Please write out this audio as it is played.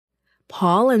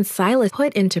Paul and Silas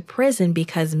put into prison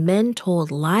because men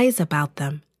told lies about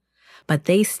them. But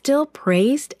they still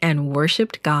praised and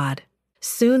worshiped God.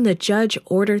 Soon the judge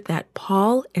ordered that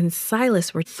Paul and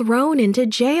Silas were thrown into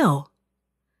jail.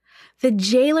 The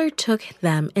jailer took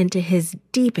them into his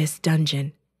deepest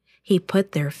dungeon. He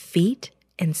put their feet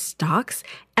in stocks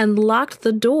and locked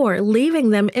the door,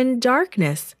 leaving them in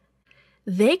darkness.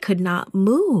 They could not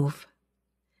move.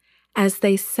 As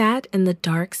they sat in the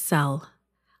dark cell,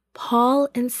 Paul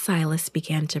and Silas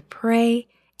began to pray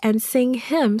and sing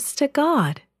hymns to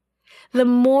God. The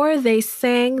more they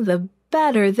sang, the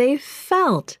better they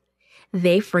felt.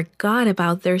 They forgot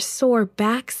about their sore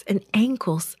backs and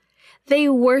ankles. They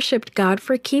worshiped God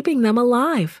for keeping them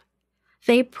alive.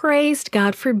 They praised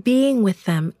God for being with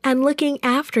them and looking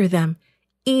after them,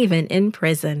 even in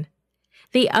prison.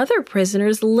 The other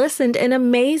prisoners listened in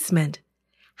amazement.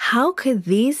 How could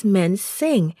these men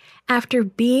sing after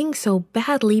being so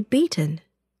badly beaten?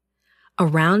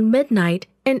 Around midnight,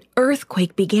 an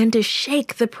earthquake began to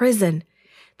shake the prison.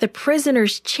 The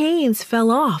prisoners' chains fell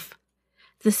off.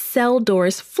 The cell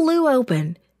doors flew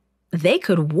open. They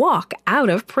could walk out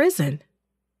of prison.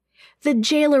 The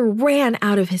jailer ran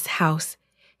out of his house.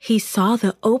 He saw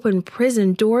the open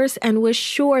prison doors and was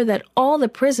sure that all the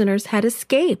prisoners had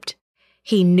escaped.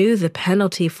 He knew the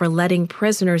penalty for letting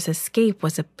prisoners escape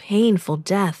was a painful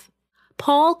death.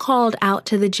 Paul called out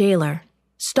to the jailer,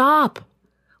 "Stop!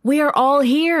 We are all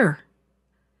here!"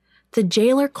 The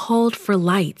jailer called for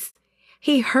lights.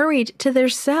 He hurried to their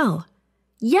cell.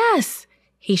 "Yes!"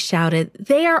 he shouted,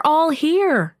 "they are all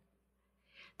here!"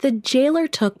 The jailer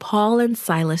took Paul and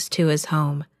Silas to his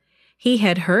home. He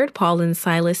had heard Paul and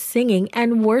Silas singing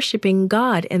and worshiping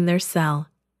God in their cell.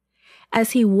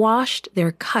 As he washed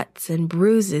their cuts and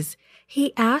bruises,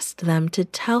 he asked them to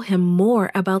tell him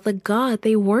more about the God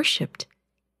they worshiped.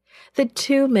 The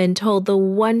two men told the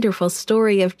wonderful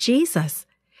story of Jesus.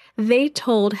 They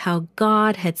told how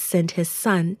God had sent his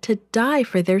Son to die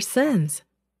for their sins.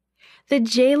 The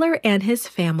jailer and his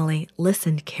family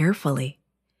listened carefully,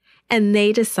 and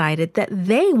they decided that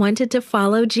they wanted to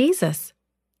follow Jesus.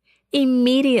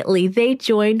 Immediately, they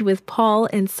joined with Paul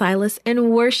and Silas in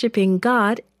worshiping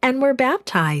God and were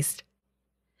baptized.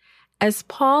 As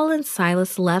Paul and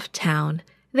Silas left town,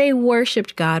 they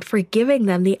worshiped God for giving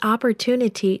them the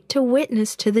opportunity to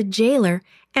witness to the jailer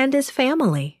and his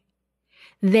family.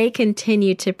 They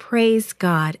continued to praise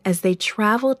God as they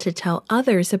traveled to tell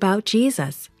others about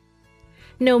Jesus.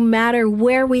 No matter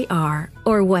where we are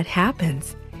or what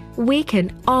happens, we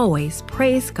can always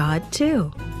praise God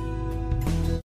too.